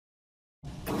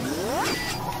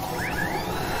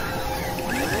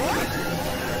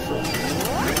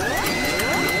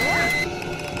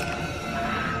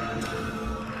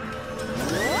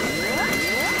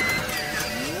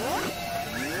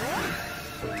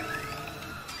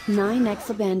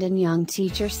9x abandon young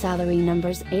teacher salary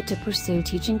numbers 8 to pursue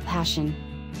teaching passion.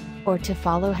 Or to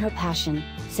follow her passion,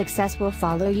 success will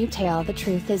follow you. Tell the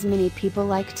truth as many people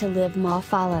like to live ma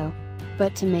follow.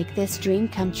 But to make this dream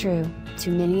come true,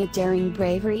 too many a daring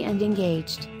bravery and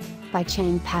engaged. By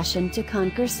Chang passion to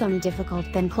conquer some difficult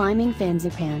than climbing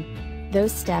Fansipan.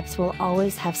 Those steps will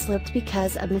always have slipped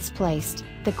because of misplaced,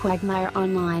 the quagmire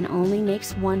online only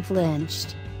makes one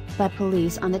flinched. But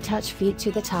police on the touch feet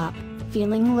to the top,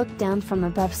 feeling looked down from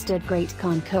above stood great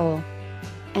Cole.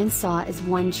 And saw is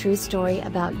one true story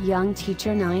about young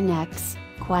teacher 9x,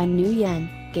 Quynh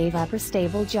Nguyen, gave up her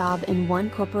stable job in one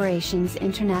corporation's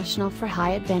international for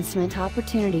high advancement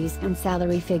opportunities and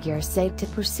salary figures sake to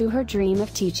pursue her dream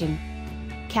of teaching.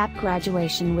 Cap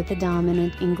graduation with a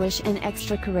dominant English and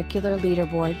extracurricular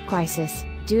leaderboard crisis,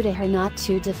 due to her not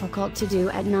too difficult to do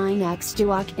at 9x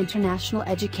Duoc International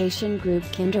Education Group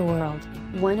Kinderworld,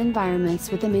 one environments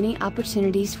with the many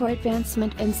opportunities for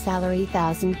advancement and salary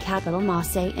thousand capital ma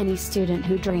say any student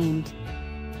who dreamed.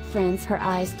 Friends, her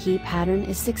eyes key pattern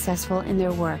is successful in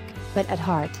their work, but at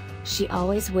heart, she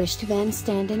always wished van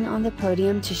standing on the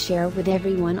podium to share with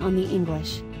everyone on the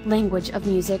English language of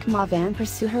music ma van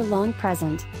pursue her long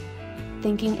present.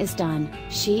 Thinking is done,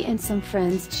 she and some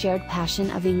friends shared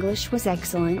passion of English was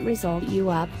excellent result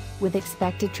you up, with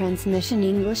expected transmission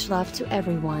English love to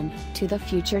everyone, to the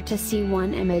future to see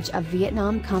one image of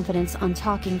Vietnam confidence on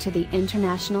talking to the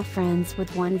international friends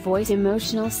with one voice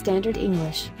emotional standard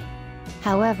English.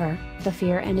 However, the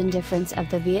fear and indifference of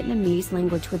the Vietnamese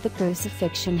language with the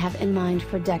crucifixion have in mind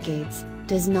for decades,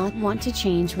 does not want to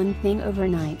change one thing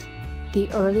overnight. The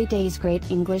early days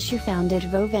great English you founded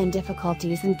Vove and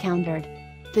difficulties encountered.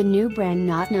 The new brand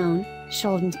not known,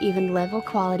 shouldn't even level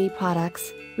quality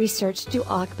products, research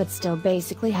Duoc but still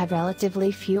basically have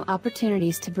relatively few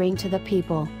opportunities to bring to the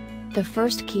people. The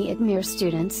first key admire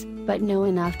students, but know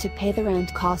enough to pay the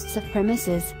rent costs of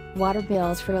premises, water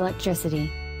bills for electricity.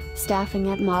 Staffing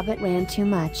at Mobit ran too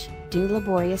much, due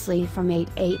laboriously from 8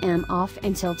 a.m. off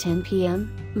until 10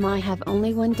 p.m, might have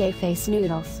only one day face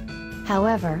noodles.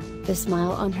 However, the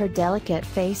smile on her delicate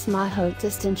face ma hope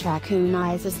distant raccoon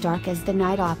eyes as dark as the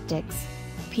night optics.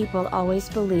 People always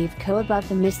believe above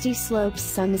the misty slopes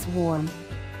sun is warm.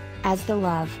 As the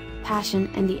love, passion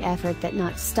and the effort that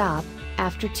not stop,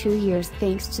 after 2 years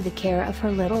thanks to the care of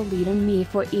her little lead and me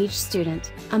for each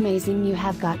student, amazing you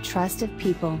have got trust of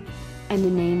people. And the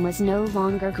name was no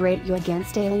longer great you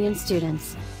against alien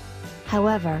students.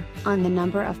 However, on the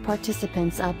number of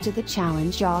participants up to the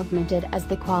challenge augmented as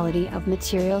the quality of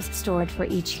materials stored for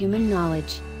each human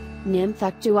knowledge. Nim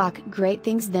thuk duoc great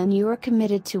things then you are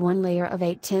committed to one layer of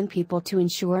 8-10 people to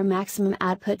ensure maximum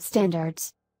output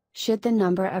standards. Should the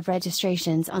number of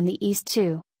registrations on the east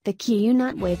too, the key you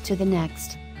not wait to the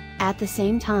next. At the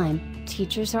same time,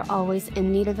 teachers are always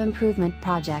in need of improvement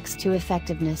projects to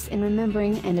effectiveness in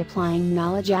remembering and applying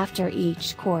knowledge after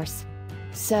each course.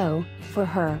 So, for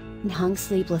her, hung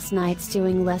sleepless nights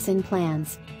doing lesson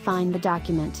plans, find the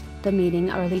document, the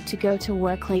meeting early to go to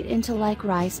work late into like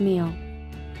rice meal.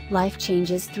 Life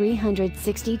changes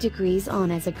 360 degrees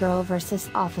on as a girl versus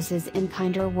offices in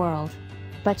Kinderworld.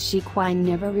 But she Quynh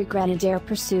never regretted dare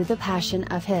pursue the passion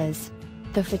of his.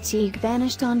 The fatigue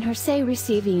vanished on her say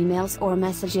receive emails or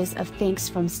messages of thanks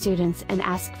from students and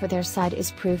ask for their side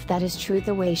is proof that is true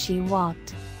the way she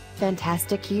walked.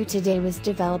 Fantastic you today was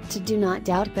developed to do not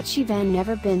doubt but she van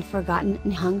never been forgotten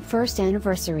and hung first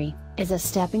anniversary, is a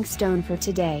stepping stone for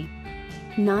today.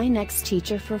 9x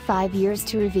teacher for 5 years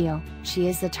to reveal, she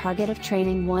is the target of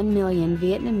training 1 million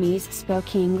Vietnamese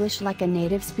spoke English like a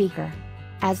native speaker.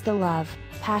 As the love,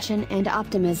 passion and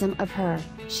optimism of her,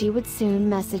 she would soon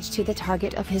message to the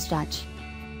target of his Dutch.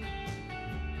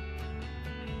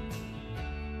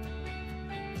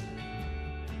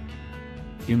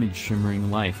 Image shimmering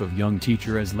life of young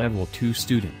teacher as level 2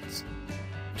 students.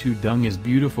 Tu Dung is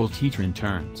beautiful teacher in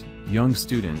turns, young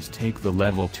students take the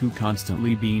level 2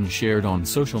 constantly being shared on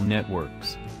social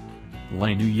networks.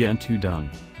 Quynh Nguyen Tu Dung,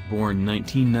 born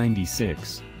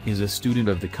 1996, is a student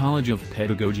of the College of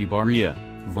Pedagogy Baria,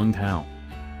 Vung Tau.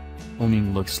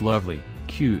 Oming looks lovely,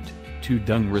 cute, Tu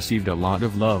Dung received a lot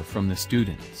of love from the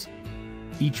students.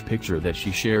 Each picture that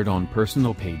she shared on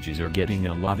personal pages are getting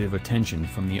a lot of attention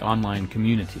from the online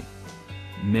community.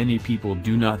 Many people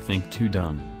do not think Tu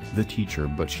Dung, the teacher,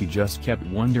 but she just kept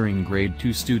wondering grade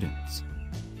 2 students.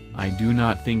 I do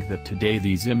not think that today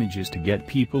these images to get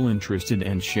people interested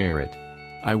and share it.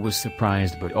 I was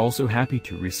surprised but also happy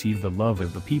to receive the love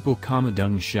of the people.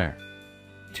 Dung share.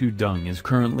 Tu Dung is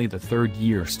currently the 3rd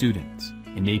year student.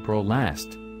 In April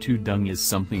last, Tu Dung is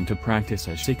something to practice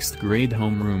as 6th grade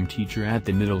homeroom teacher at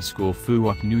the middle school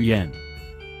Phuoc Nguyen.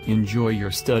 Enjoy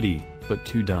your study, but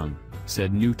too dung,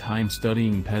 said new time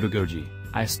studying pedagogy.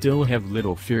 I still have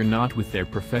little fear not with their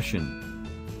profession.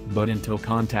 But until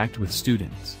contact with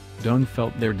students, Dung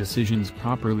felt their decisions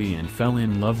properly and fell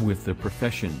in love with the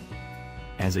profession.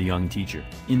 As a young teacher,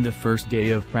 in the first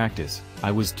day of practice,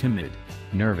 I was timid,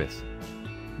 nervous.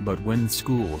 But when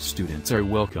school students are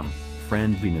welcome,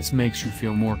 friendliness makes you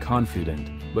feel more confident.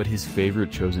 But his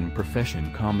favorite chosen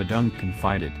profession, Dung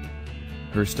confided.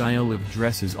 Her style of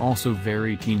dress is also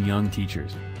very teen young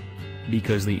teachers.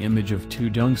 Because the image of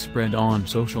Dung spread on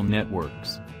social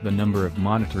networks, the number of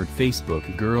monitored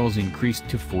Facebook girls increased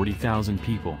to 40,000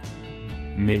 people.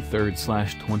 May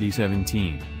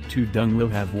 3/2017, Dung will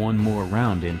have one more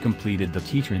round and completed the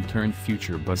teacher intern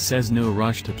future but says no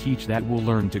rush to teach, that will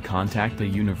learn to contact the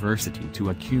university to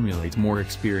accumulate more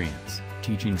experience,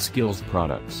 teaching skills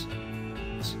products.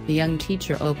 The young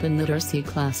teacher opened literacy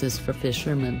classes for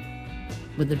fishermen.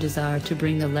 With the desire to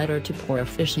bring a letter to poor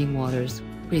fishing waters,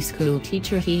 preschool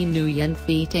teacher Quynh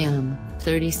Nguyen Tam,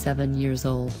 37 years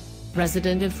old,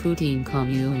 resident of Phu Tinh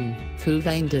Commune, Phu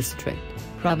Vang District,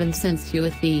 Province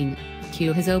Thanh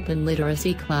Q has opened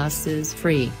literacy classes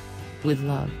free. With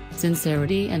love,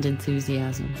 sincerity and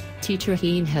enthusiasm, teacher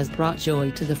Quynh has brought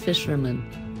joy to the fishermen.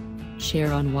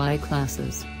 Share on why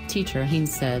classes, teacher Quynh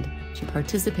said. She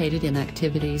participated in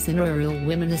activities in rural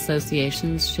women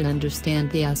associations, should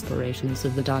understand the aspirations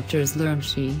of the doctors, learn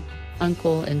she,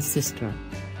 uncle and sister.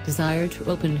 Desire to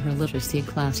open her literacy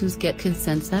classes, get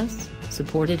consensus,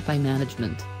 supported by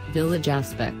management, village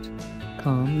aspect.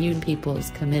 Commune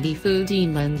People's Committee Phu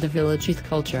Tinh lend the village youth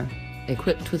culture,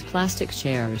 equipped with plastic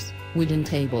chairs, wooden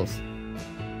tables.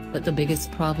 But the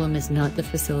biggest problem is not the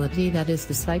facility, that is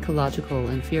the psychological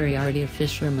inferiority of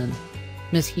fishermen.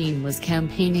 Ms. Quynh was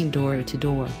campaigning door to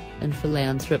door, and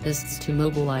philanthropists to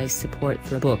mobilize support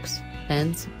for books,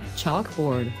 pens,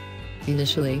 chalkboard.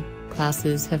 Initially,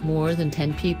 classes have more than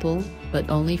 10 people, but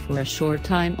only for a short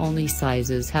time. Only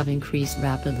sizes have increased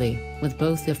rapidly, with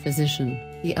both the physician,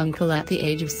 the uncle at the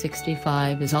age of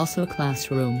 65 is also a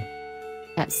classroom.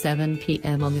 At 7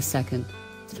 p.m. on the 2nd,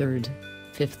 3rd,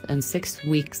 5th and 6th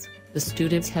weeks, the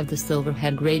students have the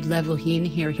silverhead grade level Quynh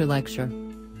hear her lecture.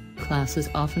 Classes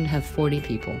often have 40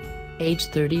 people,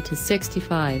 aged 30 to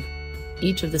 65.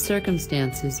 Each of the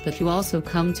circumstances, but you also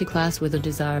come to class with a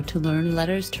desire to learn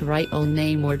letters, to write own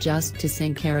name, or just to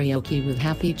sing karaoke with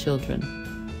happy children.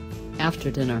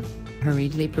 After dinner,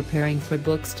 hurriedly preparing for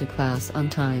books to class on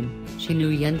time, Quynh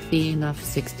Nguyen,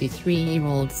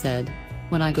 63-year-old said,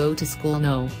 "When I go to school,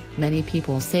 no, many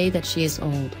people say that she is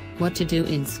old, what to do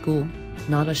in school,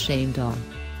 not ashamed of.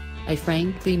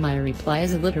 My reply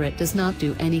as illiterate does not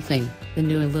do anything, the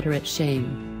new illiterate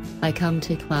shame. I come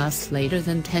to class later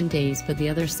than 10 days, but the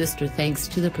other sister, thanks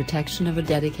to the protection of a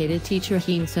dedicated teacher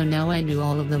Quynh, so now I knew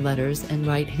all of the letters and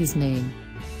write his name."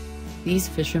 These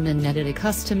fishermen netted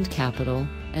accustomed capital,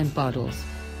 and bottles,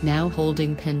 now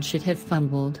holding pen, should have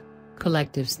fumbled.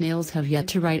 Collective snails have yet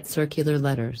to write circular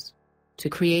letters. To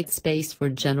create space for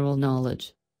general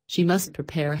knowledge, she must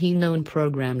prepare Quynh known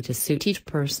program to suit each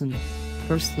person.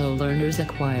 For slow learners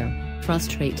acquire,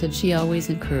 frustrated she always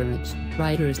encouraged,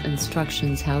 writers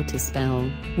instructions how to spell,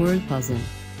 word puzzle.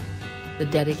 The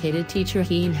dedicated teacher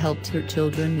Quynh helped her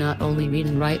children not only read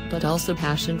and write but also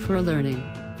passion for learning.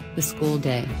 The school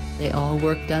day, they all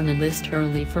worked done and list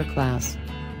early for class.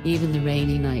 Even the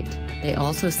rainy night, they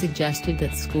also suggested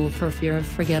that school for fear of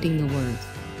forgetting the words.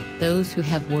 Those who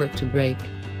have work to break,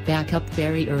 back up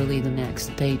very early the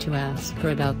next day to ask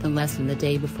her about the lesson the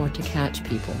day before to catch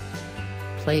people.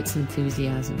 Plates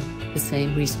enthusiasm, the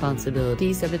same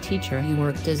responsibilities of a teacher who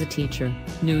worked as a teacher.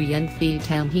 Nguyen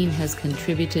Tam Quynh has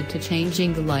contributed to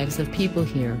changing the lives of people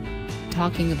here.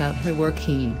 Talking about her work,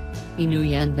 Quynh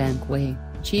Nguyen Van Quay,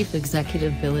 Chief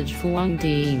Executive Village Phuong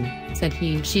Dinh, said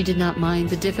she did not mind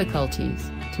the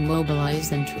difficulties, to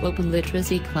mobilize and to open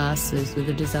literacy classes with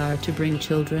a desire to bring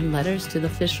children letters to the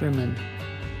fishermen.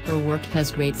 Her work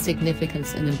has great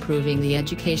significance in improving the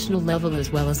educational level as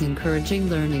well as encouraging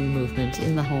learning movement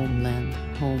in the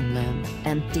homeland.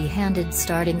 Empty-handed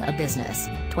starting a business,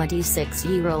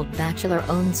 26-year-old bachelor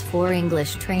owns 4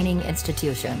 English training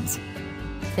institutions.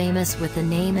 Famous with the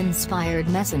name-inspired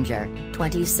messenger,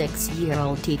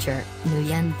 26-year-old teacher,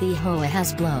 Nguyen Thi Hoa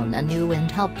has blown a new wind,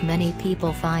 helped many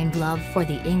people find love for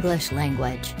the English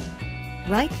language.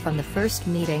 Right from the first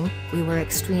meeting, we were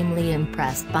extremely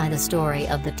impressed by the story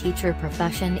of the teacher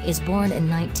profession is born in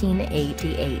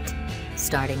 1988.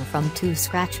 Starting from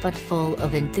scratch but full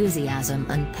of enthusiasm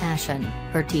and passion,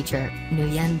 her teacher,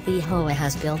 Nguyen Thi Hoa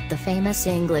has built the famous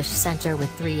English Center with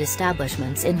 3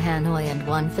 establishments in Hanoi and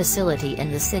 1 facility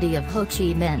in the city of Ho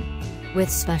Chi Minh. With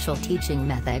special teaching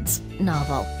methods,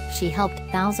 novel, she helped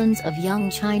thousands of young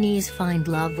Chinese find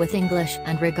love with English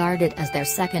and regard it as their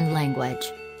second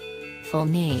language. Full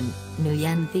name,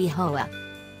 Nguyen Thi Hoa.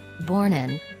 Born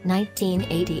in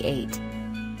 1988.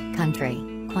 Country,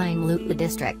 Quynh Nguyen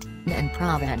District, Nguyen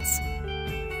Province.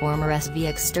 Former SV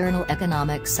External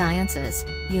Economic Sciences,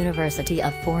 University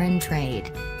of Foreign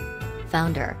Trade.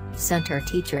 Founder, Center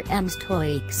Teacher EMS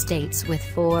TOEIC States with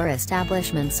 4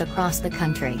 establishments across the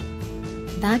country.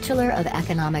 Bachelor of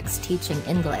Economics teaching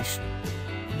English.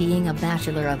 Being a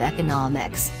Bachelor of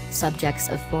Economics, subjects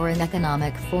of Foreign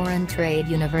Economic Foreign Trade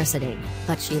University,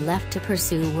 but she left to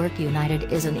pursue work.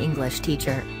 United is an English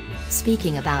teacher.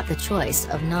 Speaking about the choice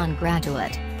of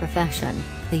non-graduate profession,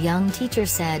 the young teacher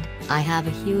said, "I have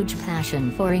a huge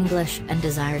passion for English and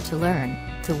desire to learn,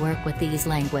 to work with these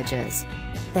languages.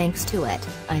 Thanks to it,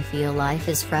 I feel life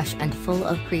is fresh and full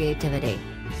of creativity."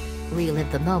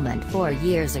 Relive the moment 4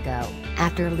 years ago.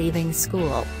 After leaving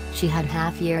school, she had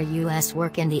half-year U.S.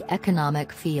 work in the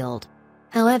economic field.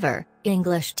 However,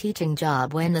 English teaching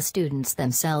job when the students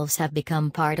themselves have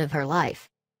become part of her life.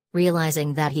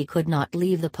 Realizing that he could not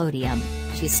leave the podium,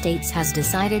 she states has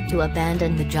decided to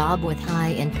abandon the job with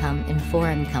high income in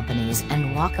foreign companies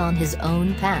and walk on his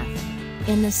own path.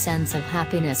 In the sense of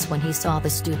happiness when he saw the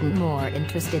student more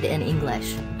interested in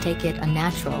English, take it a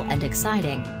natural and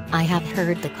exciting, "I have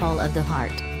heard the call of the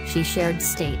heart," she shared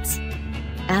states.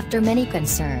 After many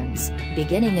concerns,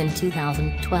 beginning in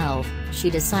 2012, she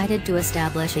decided to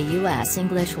establish a U.S.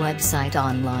 English website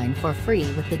online for free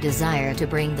with the desire to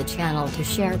bring the channel to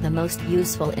share the most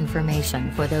useful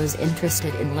information for those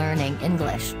interested in learning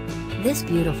English. This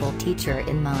beautiful teacher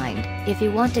in mind, if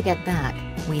you want to get back,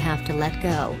 we have to let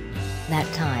go. That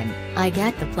time, I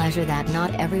get the pleasure that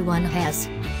not everyone has.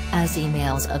 As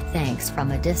emails of thanks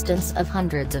from a distance of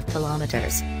hundreds of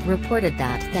kilometers, reported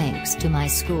that thanks to my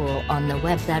school on the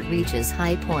web that reaches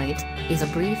high point, is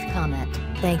a brief comment,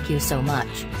 "Thank you so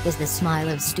much," is the smile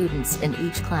of students in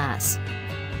each class.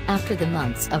 After the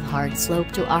months of hard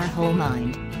slope to our whole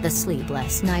mind, the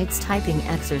sleepless nights typing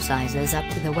exercises up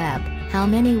to the web, how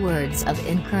many words of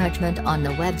encouragement on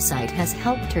the website has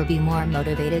helped her be more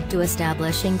motivated to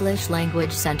establish English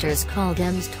language centers called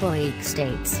EMS TOEIC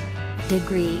States.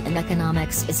 Degree in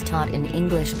economics is taught in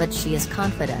English, but she is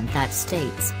confident that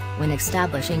states, when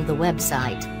establishing the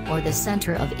website, or the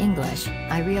Center of English,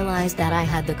 I realized that I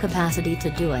had the capacity to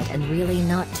do it and really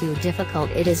not too difficult.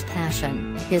 It is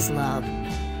passion, his love.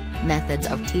 Methods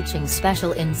of teaching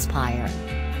special inspire.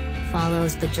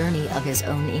 Follows the journey of his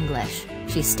own English,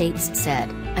 she states said,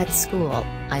 "At school,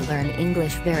 I learned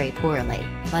English very poorly,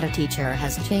 but a teacher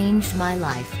has changed my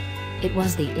life. It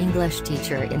was the English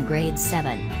teacher in grade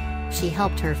 7. She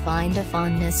helped her find a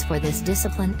fondness for this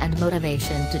discipline and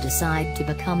motivation to decide to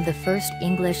become the first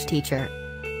English teacher.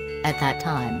 At that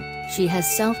time, she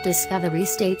has self-discovery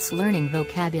states learning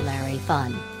vocabulary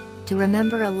fun. To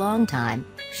remember a long time,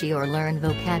 she or learn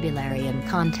vocabulary in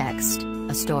context,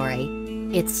 a story.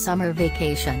 It's summer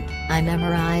vacation, I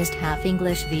memorized half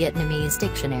English Vietnamese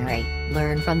dictionary,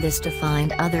 learn from this to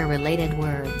find other related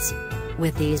words.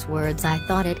 With these words I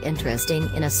thought it interesting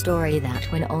in a story that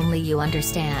when only you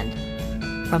understand."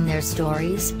 From their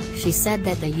stories, she said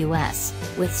that the U.S.,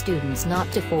 with students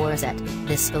not to force it,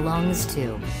 this belongs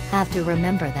to, have to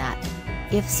remember that.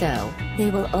 If so, they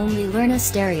will only learn a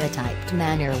stereotyped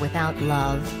manner without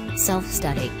love,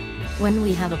 self-study. When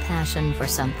we have a passion for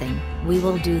something, we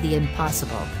will do the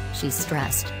impossible, she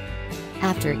stressed.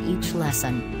 After each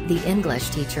lesson, the English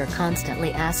teacher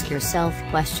constantly asks yourself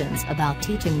questions about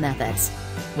teaching methods.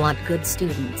 Want good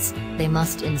students, they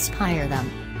must inspire them.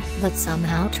 But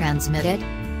somehow transmit it?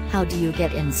 How do you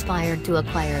get inspired to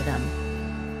acquire them?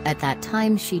 At that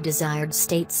time she desired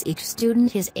states each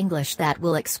student his English that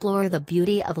will explore the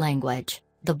beauty of language,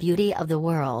 the beauty of the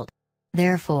world.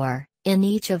 Therefore, in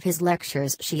each of his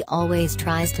lectures she always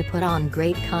tries to put on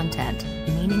great content,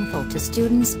 meaningful to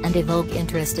students and evoke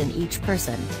interest in each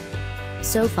person.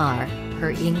 So far, her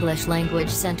English language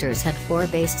centers had 4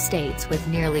 based states with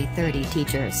nearly 30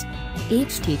 teachers.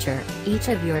 Each teacher, each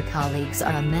of your colleagues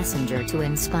are a messenger to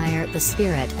inspire the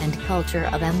spirit and culture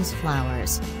of EMS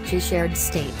Flowers, she shared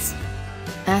states.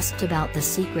 Asked about the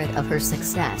secret of her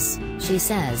success, she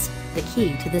says, "The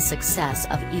key to the success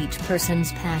of each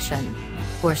person's passion.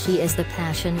 For she is the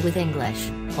passion with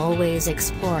English, always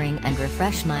exploring and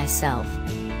refresh myself."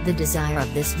 The desire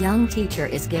of this young teacher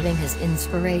is giving his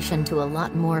inspiration to a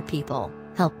lot more people,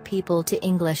 help people to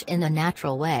English in a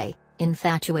natural way,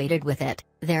 infatuated with it,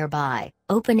 thereby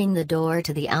opening the door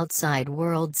to the outside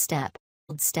world step.